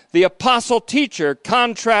us, the apostle teacher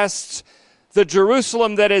contrasts the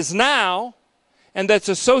Jerusalem that is now and that's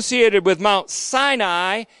associated with Mount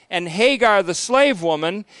Sinai and Hagar the slave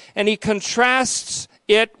woman, and he contrasts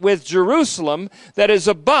it with Jerusalem that is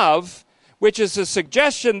above, which is a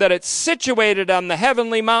suggestion that it's situated on the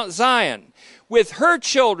heavenly Mount Zion, with her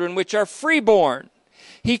children which are freeborn.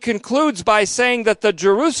 He concludes by saying that the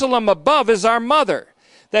Jerusalem above is our mother,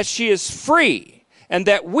 that she is free, and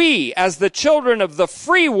that we, as the children of the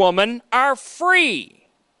free woman, are free.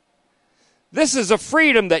 This is a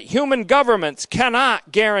freedom that human governments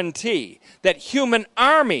cannot guarantee, that human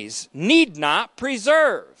armies need not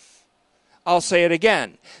preserve. I'll say it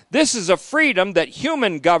again. This is a freedom that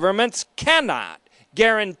human governments cannot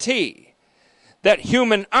guarantee, that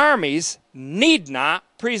human armies need not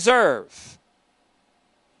preserve.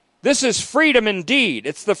 This is freedom indeed.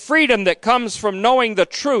 It's the freedom that comes from knowing the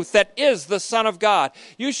truth that is the Son of God.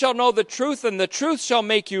 You shall know the truth, and the truth shall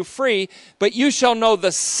make you free, but you shall know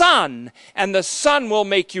the Son, and the Son will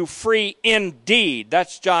make you free indeed.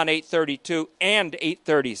 That's John 8:32 and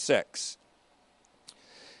 8:36.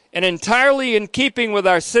 And entirely in keeping with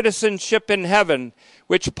our citizenship in heaven,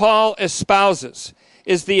 which Paul espouses,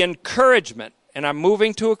 is the encouragement, and I'm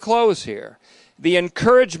moving to a close here, the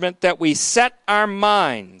encouragement that we set our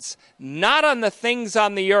minds not on the things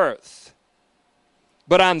on the earth,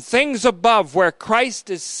 but on things above where Christ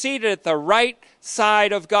is seated at the right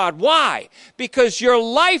side of God. Why? Because your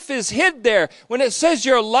life is hid there. When it says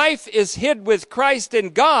your life is hid with Christ in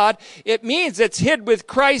God, it means it's hid with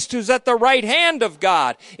Christ who's at the right hand of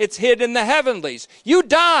God. It's hid in the heavenlies. You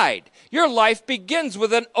died. Your life begins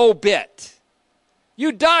with an obit.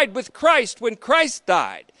 You died with Christ when Christ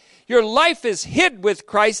died. Your life is hid with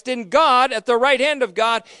Christ in God at the right hand of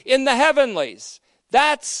God in the heavenlies.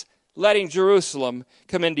 That's letting Jerusalem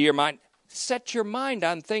come into your mind. Set your mind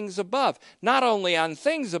on things above. Not only on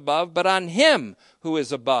things above, but on Him who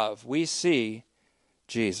is above. We see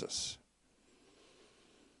Jesus.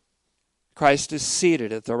 Christ is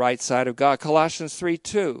seated at the right side of God. Colossians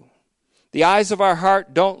 3:2. The eyes of our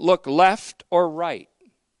heart don't look left or right.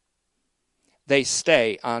 They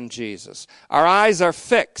stay on Jesus. Our eyes are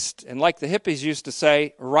fixed, and like the hippies used to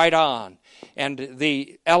say, right on. And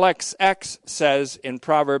the LXX says in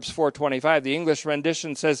Proverbs 4:25, the English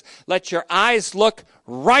rendition says, let your eyes look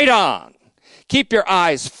right on. Keep your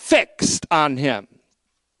eyes fixed on Him.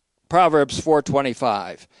 Proverbs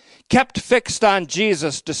 4:25, kept fixed on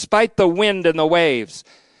Jesus despite the wind and the waves.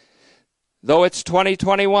 Though it's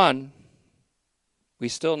 2021, we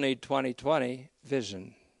still need 2020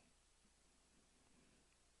 vision.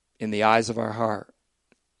 In the eyes of our heart,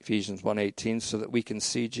 Ephesians 1:18, so that we can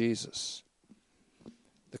see Jesus.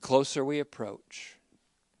 The closer we approach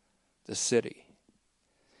the city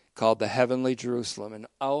called the heavenly Jerusalem, and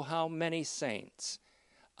oh, how many saints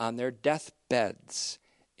on their deathbeds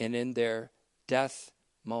and in their death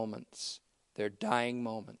moments, their dying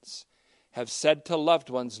moments, have said to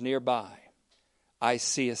loved ones nearby, I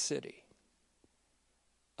see a city,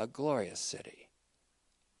 a glorious city.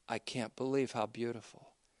 I can't believe how beautiful.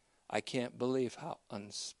 I can't believe how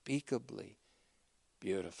unspeakably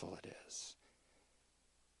beautiful it is.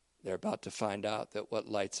 They're about to find out that what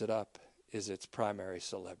lights it up is its primary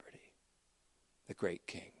celebrity, the great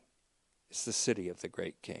King. It's the city of the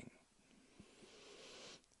great King.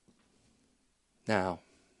 Now,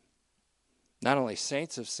 not only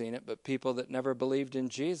saints have seen it, but people that never believed in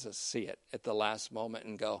Jesus see it at the last moment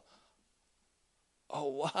and go, oh,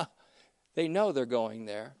 wow. They know they're going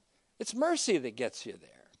there. It's mercy that gets you there.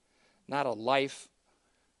 Not a life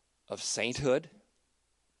of sainthood.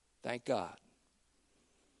 Thank God.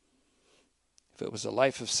 If it was a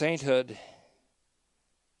life of sainthood,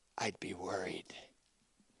 I'd be worried.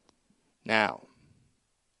 Now,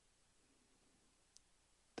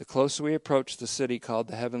 the closer we approach the city called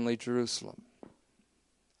the heavenly Jerusalem,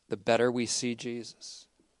 the better we see Jesus,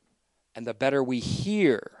 and the better we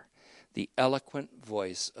hear the eloquent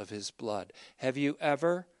voice of His blood. Have you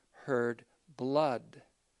ever heard blood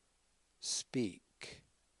speak?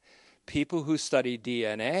 People who study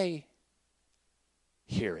DNA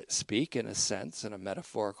hear it speak in a sense, in a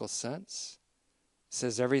metaphorical sense. It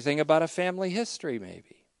says everything about a family history,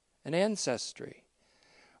 maybe, an ancestry,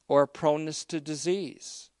 or a proneness to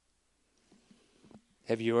disease.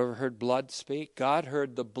 Have you ever heard blood speak? God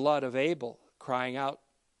heard the blood of Abel crying out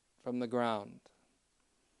from the ground.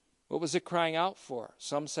 What was it crying out for?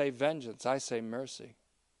 Some say vengeance, I say mercy.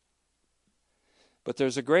 But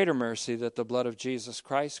there's a greater mercy that the blood of Jesus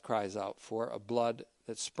Christ cries out for, a blood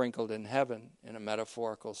that's sprinkled in heaven in a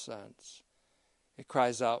metaphorical sense. It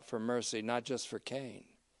cries out for mercy, not just for Cain,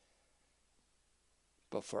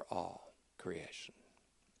 but for all creation.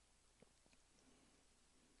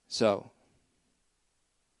 So,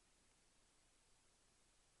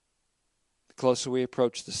 the closer we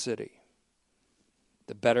approach the city,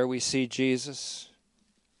 the better we see Jesus,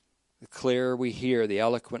 the clearer we hear the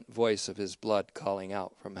eloquent voice of His blood calling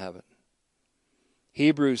out from heaven.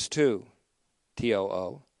 Hebrews 2,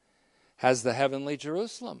 T-O-O, has the heavenly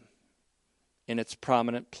Jerusalem in its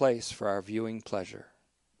prominent place for our viewing pleasure.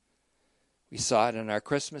 We saw it in our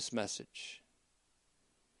Christmas message.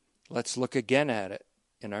 Let's look again at it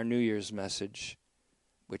in our New Year's message,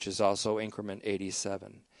 which is also increment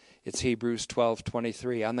 87. It's Hebrews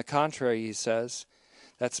 12:23. On the contrary, he says,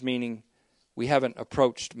 that's meaning we haven't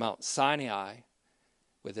approached Mount Sinai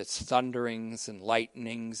with its thunderings and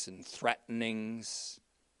lightnings and threatenings.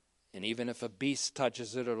 And even if a beast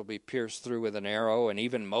touches it, it'll be pierced through with an arrow. And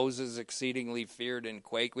even Moses exceedingly feared and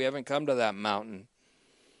quaked. We haven't come to that mountain.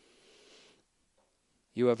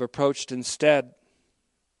 You have approached instead,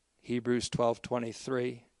 Hebrews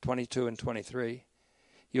 12:23, 22 and 23.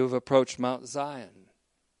 You have approached Mount Zion.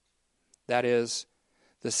 That is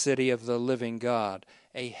the city of the living God,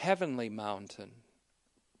 a heavenly mountain,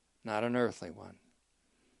 not an earthly one.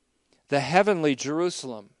 The heavenly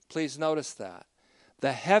Jerusalem, please notice that.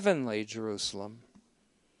 The heavenly Jerusalem.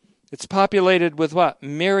 It's populated with what?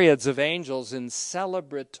 Myriads of angels in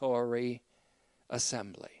celebratory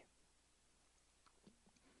assembly.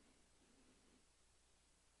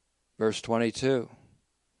 Verse 22,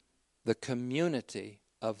 the community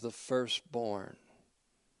of the firstborn.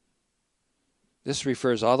 This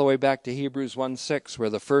refers all the way back to Hebrews 1:6, where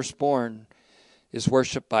the firstborn is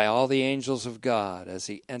worshipped by all the angels of God as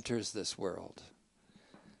he enters this world.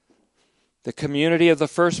 The community of the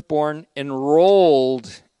firstborn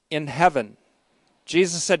enrolled in heaven.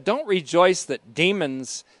 Jesus said, don't rejoice that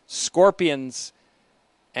demons, scorpions,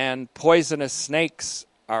 and poisonous snakes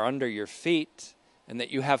are under your feet and that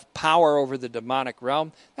you have power over the demonic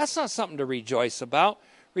realm. That's not something to rejoice about.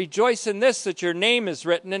 Rejoice in this, that your name is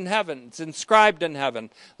written in heaven. It's inscribed in heaven,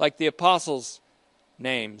 like the apostles'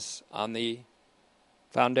 names on the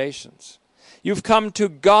foundations. You've come to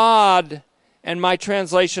God, and my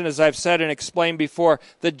translation, as I've said and explained before,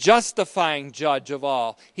 the justifying judge of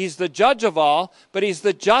all. He's the judge of all, but he's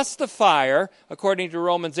the justifier, according to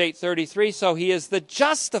Romans 8:33, so he is the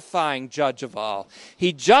justifying judge of all.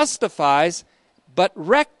 He justifies, but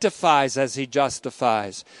rectifies as he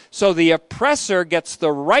justifies. So the oppressor gets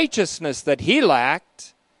the righteousness that he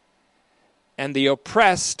lacked, and the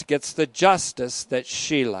oppressed gets the justice that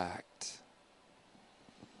she lacked.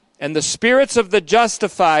 And the spirits of the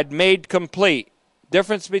justified made complete.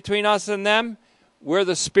 Difference between us and them? We're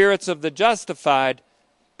the spirits of the justified,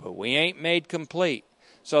 but we ain't made complete.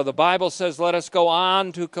 So the Bible says, let us go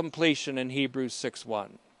on to completion in Hebrews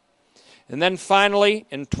 6:1. And then finally,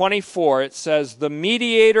 in 24, it says, the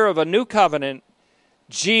mediator of a new covenant,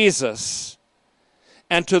 Jesus,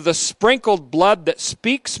 and to the sprinkled blood that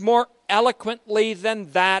speaks more eloquently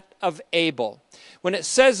than that of Abel. When it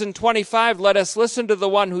says in 25, let us listen to the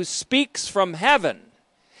one who speaks from heaven,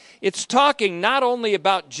 it's talking not only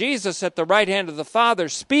about Jesus at the right hand of the Father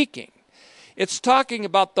speaking, it's talking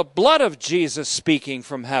about the blood of Jesus speaking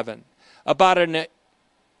from heaven, about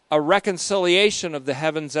a reconciliation of the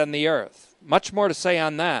heavens and the earth. Much more to say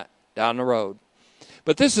on that down the road.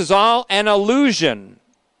 But this is all an allusion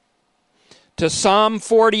to Psalm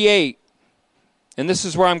 48. And this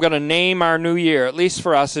is where I'm going to name our new year. At least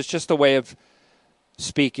for us, it's just a way of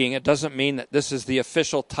speaking. It doesn't mean that this is the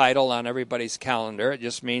official title on everybody's calendar. It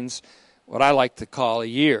just means what I like to call a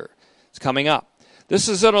year. It's coming up. This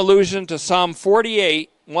is an allusion to Psalm 48,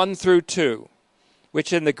 1 through 2,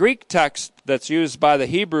 which in the Greek text that's used by the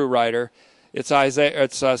Hebrew writer, it's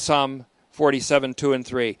Psalm 47, 2 and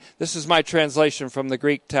 3. This is my translation from the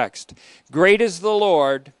Greek text. Great is the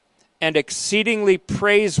Lord and exceedingly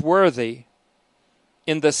praiseworthy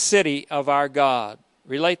in the city of our God.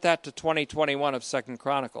 Relate that to 2021 of 2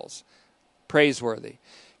 Chronicles. Praiseworthy.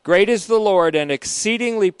 Great is the Lord and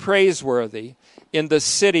exceedingly praiseworthy in the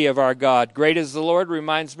city of our God. Great is the Lord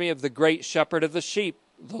reminds me of the great shepherd of the sheep,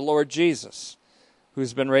 the Lord Jesus,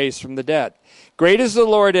 who's been raised from the dead. Great is the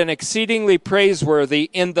Lord and exceedingly praiseworthy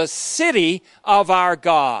in the city of our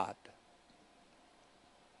God.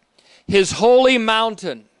 His holy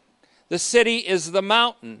mountain. The city is the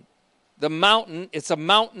mountain. The mountain, it's a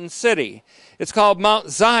mountain city. It's called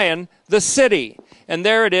Mount Zion, the city. And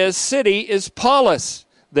there it is. City is Polis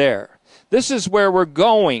there. This is where we're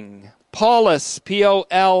going. Polis, P-O-L-I-S.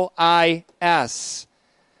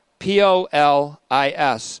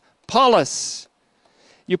 P-O-L-I-S. Polis.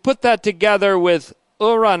 You put that together with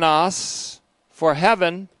Uranos for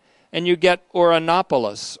heaven, and you get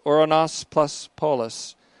Uranopolis. Uranos plus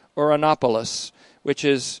polis. Uranopolis, which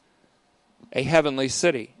is a heavenly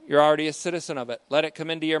city. You're already a citizen of it. Let it come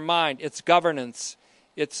into your mind. Its governance,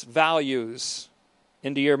 its values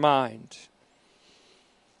into your mind.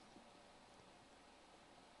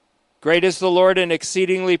 Great is the Lord and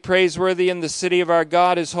exceedingly praiseworthy in the city of our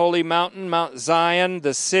God, his holy mountain, Mount Zion,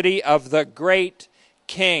 the city of the great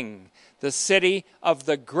King. The city of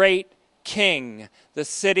the great King. The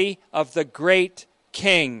city of the great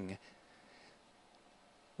King.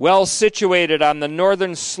 Well situated on the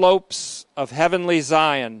northern slopes of heavenly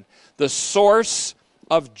Zion, the source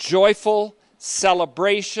of joyful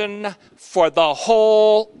celebration for the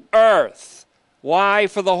whole earth. Why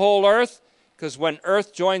for the whole earth? Because when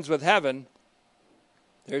earth joins with heaven,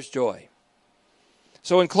 there's joy.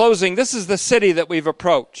 So in closing, this is the city that we've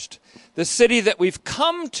approached, the city that we've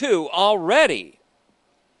come to already.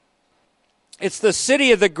 It's the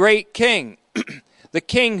city of the great King, the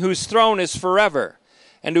King whose throne is forever,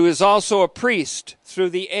 and who is also a priest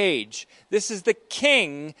through the age. This is the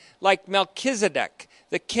king like Melchizedek,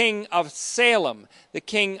 the king of Salem, the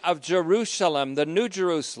king of Jerusalem, the New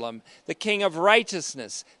Jerusalem, the king of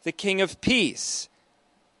righteousness, the king of peace,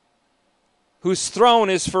 whose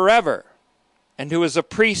throne is forever, and who is a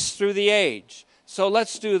priest through the age. So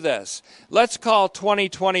let's do this. Let's call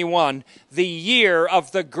 2021 the year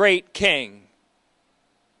of the great King.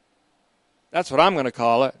 That's what I'm going to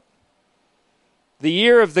call it. The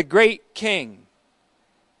year of the great King,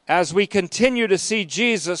 as we continue to see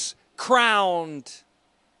Jesus crowned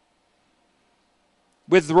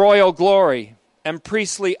with royal glory and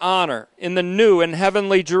priestly honor in the new and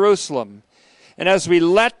heavenly Jerusalem. And as we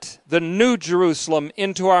let the new Jerusalem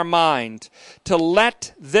into our mind, to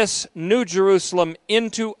let this new Jerusalem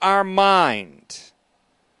into our mind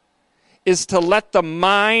is to let the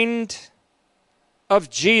mind of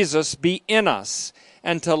Jesus be in us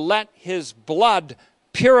and to let his blood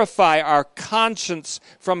purify our conscience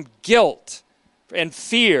from guilt and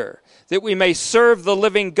fear, that we may serve the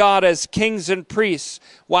living God as kings and priests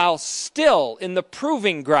while still in the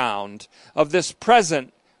proving ground of this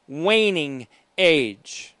present waning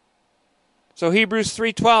age. So Hebrews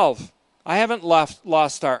 3:12, I haven't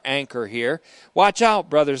lost our anchor here. Watch out,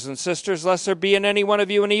 brothers and sisters, lest there be in any one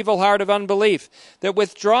of you an evil heart of unbelief that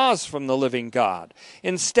withdraws from the living God.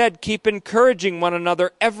 Instead, keep encouraging one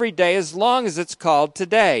another every day as long as it's called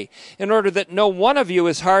today, in order that no one of you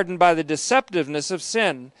is hardened by the deceptiveness of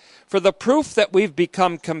sin. For the proof that we've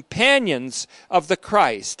become companions of the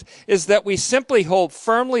Christ is that we simply hold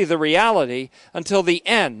firmly the reality until the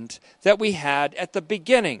end that we had at the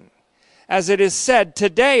beginning. As it is said,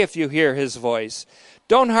 today if you hear his voice,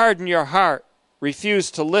 don't harden your heart, refuse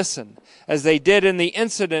to listen, as they did in the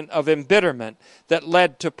incident of embitterment that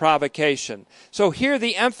led to provocation. So here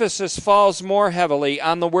the emphasis falls more heavily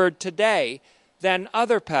on the word today than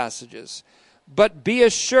other passages. But be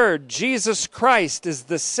assured, Jesus Christ is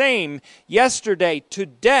the same yesterday,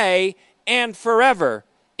 today, and forever,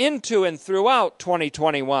 into and throughout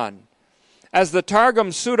 2021. As the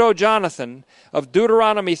Targum Pseudo-Jonathan of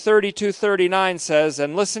Deuteronomy 32:39 says,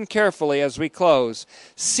 and listen carefully as we close,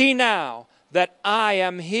 see now that I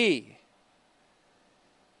am he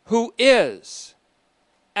who is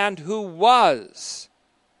and who was,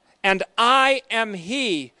 and I am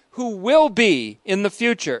he who will be in the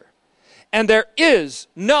future. And there is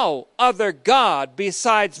no other God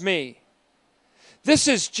besides me. This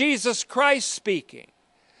is Jesus Christ speaking,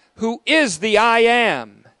 who is the I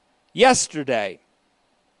am, yesterday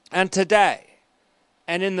and today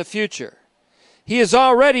and in the future. He is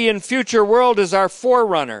already in future world as our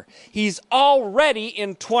forerunner. He's already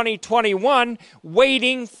in 2021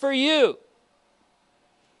 waiting for you.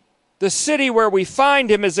 The city where we find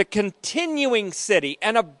him is a continuing city,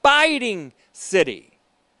 an abiding city,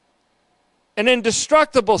 an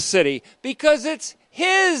indestructible city, because it's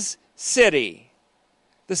his city,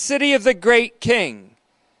 the city of the great King.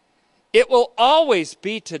 It will always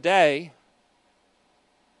be today.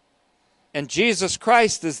 And Jesus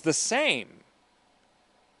Christ is the same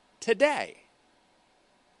today.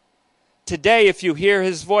 Today, if you hear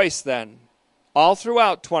his voice then, all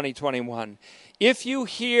throughout 2021, if you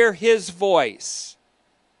hear his voice,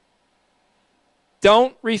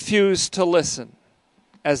 don't refuse to listen,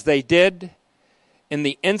 as they did in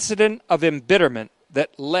the incident of embitterment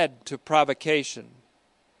that led to provocation,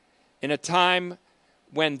 in a time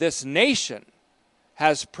when this nation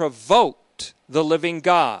has provoked the living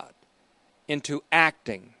God into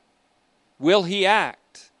acting. Will he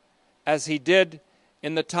act as he did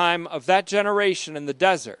in the time of that generation in the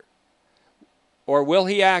desert? Or will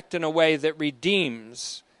he act in a way that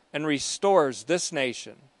redeems and restores this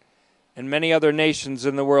nation and many other nations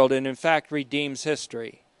in the world, and in fact redeems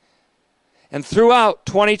history? And throughout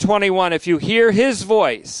 2021, if you hear his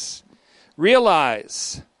voice,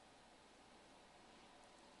 realize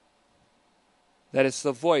that it's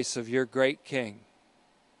the voice of your great King.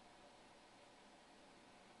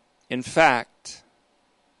 In fact,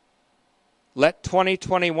 let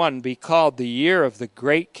 2021 be called the year of the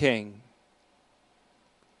great King.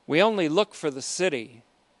 We only look for the city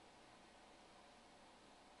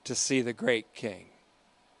to see the great King.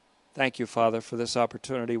 Thank you, Father, for this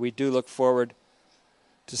opportunity. We do look forward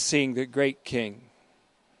to seeing the great King.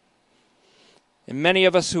 And many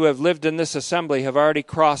of us who have lived in this assembly have already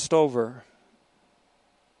crossed over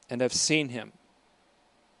and have seen him.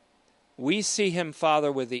 We see him,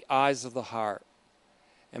 Father, with the eyes of the heart.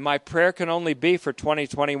 And my prayer can only be for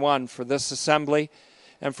 2021, for this assembly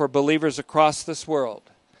and for believers across this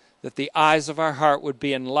world, that the eyes of our heart would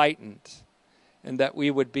be enlightened and that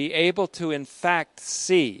we would be able to, in fact,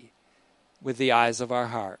 see with the eyes of our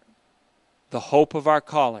heart the hope of our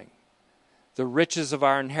calling, the riches of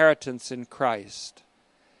our inheritance in Christ,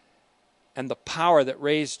 and the power that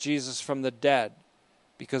raised Jesus from the dead,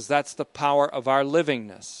 because that's the power of our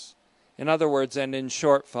livingness. In other words, and in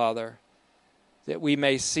short, Father, that we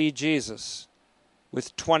may see Jesus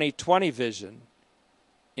with 2020 vision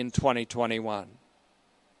in 2021.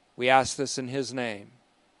 We ask this in his name.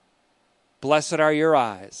 Blessed are your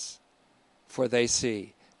eyes, for they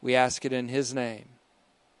see. We ask it in his name.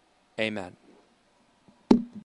 Amen.